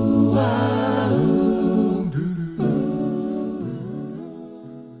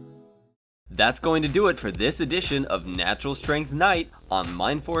 That's going to do it for this edition of Natural Strength Night on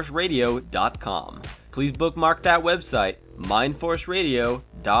mindforceradio.com. Please bookmark that website,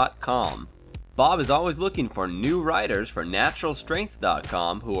 mindforceradio.com. Bob is always looking for new writers for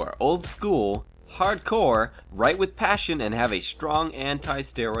naturalstrength.com who are old school, hardcore, write with passion, and have a strong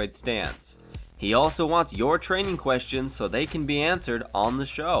anti-steroid stance. He also wants your training questions so they can be answered on the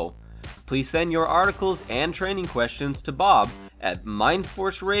show. Please send your articles and training questions to Bob at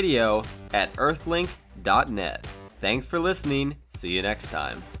mindforceradio@earthlink.net. Thanks for listening. See you next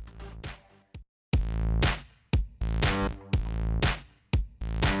time.